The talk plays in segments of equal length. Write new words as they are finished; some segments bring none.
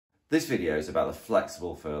This video is about the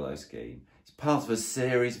flexible furlough scheme. It's part of a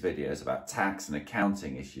series of videos about tax and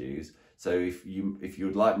accounting issues. So if you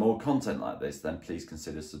would like more content like this, then please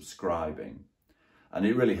consider subscribing. And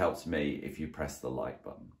it really helps me if you press the like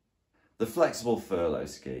button. The flexible furlough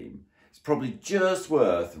scheme is probably just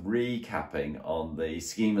worth recapping on the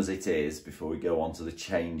scheme as it is before we go on to the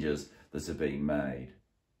changes that are being made.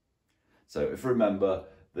 So if you remember,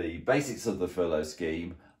 the basics of the furlough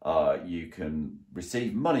scheme are you can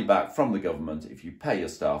receive money back from the government if you pay your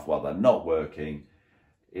staff while they're not working.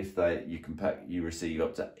 You receive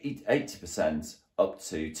up to 80% up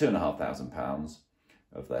to £2,500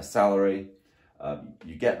 of their salary.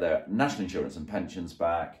 You get their national insurance and pensions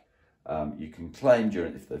back. You can claim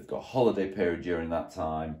if they've got a holiday period during that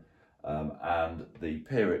time, and the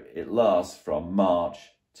period it lasts from March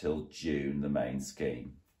till June, the main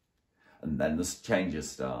scheme, and then the changes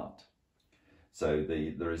start. So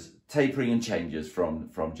there is tapering and changes from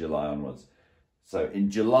July onwards. So in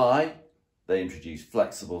July, they introduced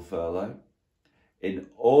flexible furlough. In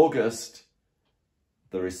August,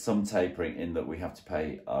 there is some tapering in that we have to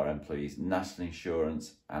pay our employees national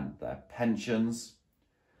insurance and their pensions.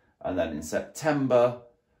 And then in September,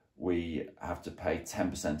 we have to pay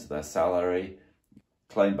 10% of their salary,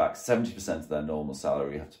 claim back 70% of their normal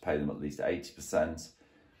salary, we have to pay them at least 80%.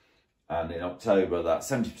 And in October, that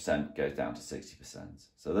 70% goes down to 60%.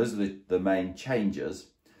 So those are the main changes.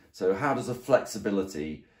 So how does the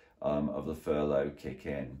flexibility of the furlough kick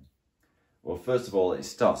in? Well, first of all, it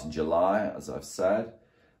starts in July, as I've said.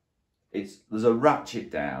 There's a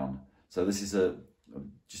ratchet down. So this is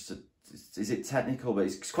is it technical? But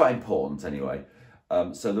it's quite important anyway.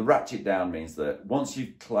 So the ratchet down means that once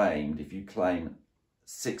you've claimed, if you claim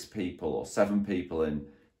 6 people or 7 people in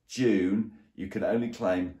June, you can only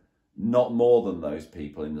claim not more than those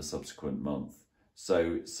people in the subsequent month.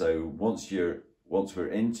 So once we're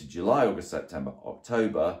into July, August, September,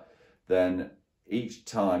 October, then each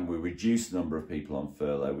time we reduce the number of people on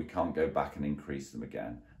furlough, we can't go back and increase them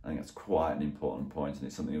again. I think that's quite an important point, and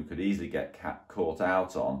it's something we could easily get caught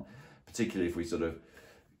out on, particularly if we sort of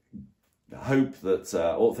hope that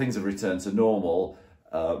all things have returned to normal,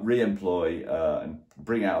 re-employ and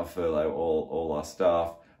bring out of furlough all our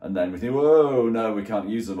staff, and then we think, whoa, no, we can't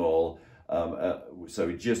use them all. So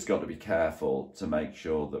we just got to be careful to make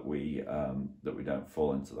sure that we don't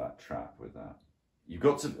fall into that trap with that. You've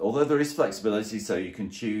got to, although there is flexibility, so you can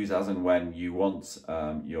choose as and when you want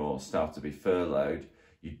your staff to be furloughed,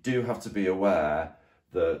 you do have to be aware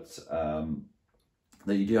that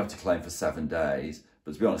you do have to claim for 7 days.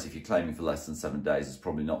 But to be honest, if you're claiming for less than 7 days, there's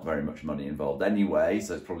probably not very much money involved anyway,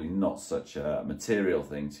 so it's probably not such a material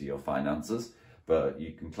thing to your finances. But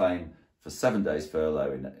you can claim for 7 days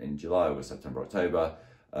furlough in July, August, September, October,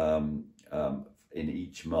 in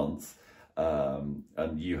each month,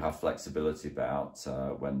 and you have flexibility about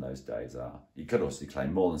when those days are. You could also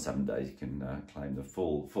claim more than 7 days. You can claim the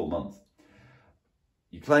full month.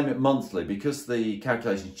 You claim it monthly because the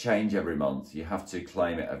calculations change every month. You have to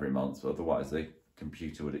claim it every month, otherwise the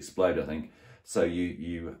computer would explode, I think. So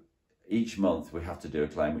each month we have to do a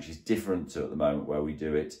claim, which is different to at the moment where we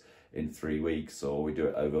do it in 3 weeks, or we do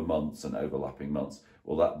it over months and overlapping months.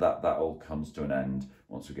 Well, that all comes to an end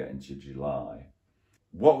once we get into July.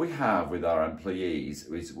 What we have with our employees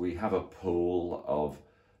is we have a pool of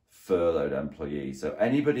furloughed employees. So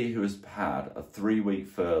anybody who has had a 3-week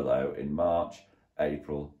furlough in March,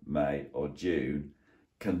 April, May or June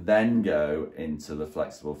can then go into the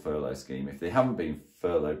flexible furlough scheme. If they haven't been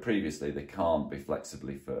furloughed previously, they can't be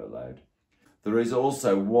flexibly furloughed. There is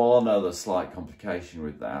also one other slight complication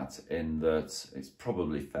with that, in that it's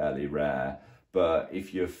probably fairly rare, but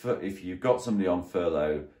if you've got somebody on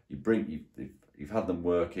furlough, you've had them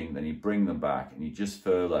working, then you bring them back and you just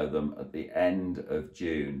furlough them at the end of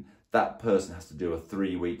June, that person has to do a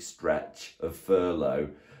 3-week stretch of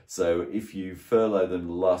furlough. So if you furlough them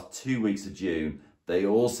the last 2 weeks of June, they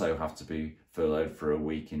also have to be furloughed for a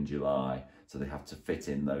week in July. So they have to fit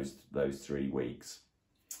in those 3 weeks.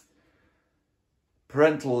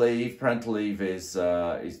 Parental leave is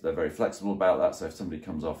they're very flexible about that. So if somebody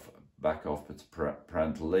comes back off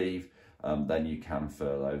parental leave, then you can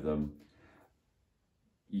furlough them.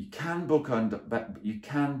 You can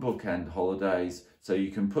bookend holidays, so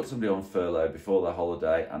you can put somebody on furlough before their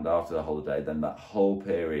holiday and after the holiday. Then that whole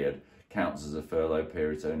period counts as a furlough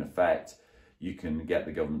period. So in effect, you can get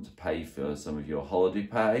the government to pay for some of your holiday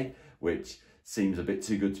pay, which seems a bit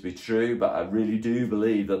too good to be true, but I really do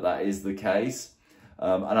believe that is the case.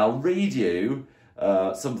 And I'll read you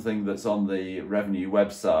something that's on the Revenue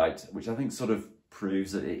website, which I think sort of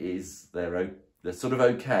proves that they're sort of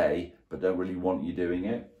okay, but don't really want you doing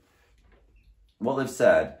it. What they've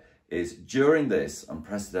said is during this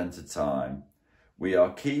unprecedented time, we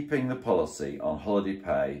are keeping the policy on holiday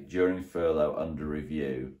pay during furlough under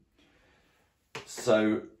review.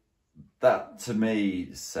 So that to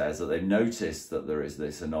me says that they've noticed that there is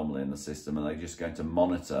this anomaly in the system, and they're just going to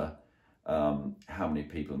monitor how many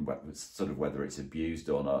people and sort of whether it's abused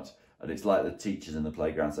or not. And it's like the teachers in the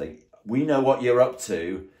playground say, we know what you're up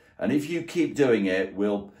to, and if you keep doing it,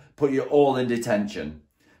 we'll put you all in detention.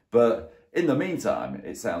 But in the meantime,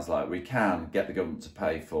 it sounds like we can get the government to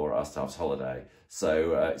pay for our staff's holiday.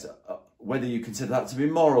 So whether you consider that to be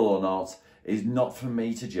moral or not is not for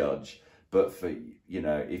me to judge. But for, you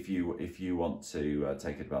know, if you want to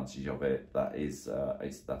take advantage of it, that's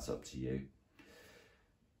up to you.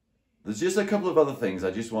 There's just a couple of other things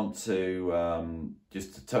I just want to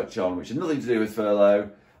touch on, which have nothing to do with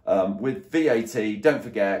furlough. With VAT, don't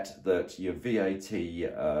forget that your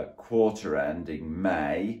VAT quarter ending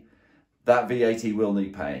May, that VAT will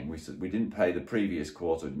need paying. We didn't pay the previous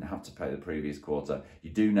quarter, didn't have to pay the previous quarter.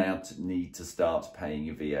 You do now need to start paying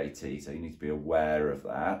your VAT, so you need to be aware of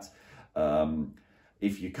that.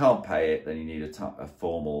 If you can't pay it, then you need a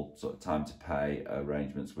formal sort of time to pay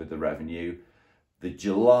arrangements with the revenue. The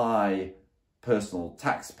July personal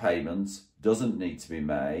tax payments doesn't need to be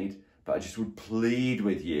made, but I just would plead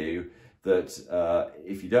with you that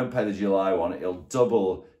if you don't pay the July one, it'll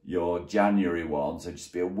double your January one, so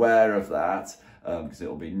just be aware of that, because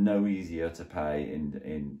it'll be no easier to pay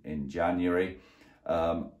in January.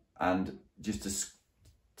 And just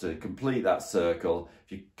to complete that circle,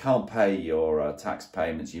 if you can't pay your tax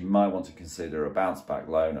payments, you might want to consider a bounce back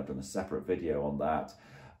loan. I've done a separate video on that,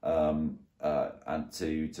 and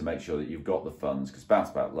to make sure that you've got the funds, because bounce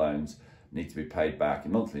back loans need to be paid back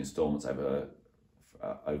in monthly instalments over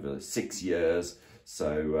 6 years.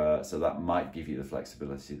 So that might give you the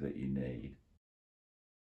flexibility that you need.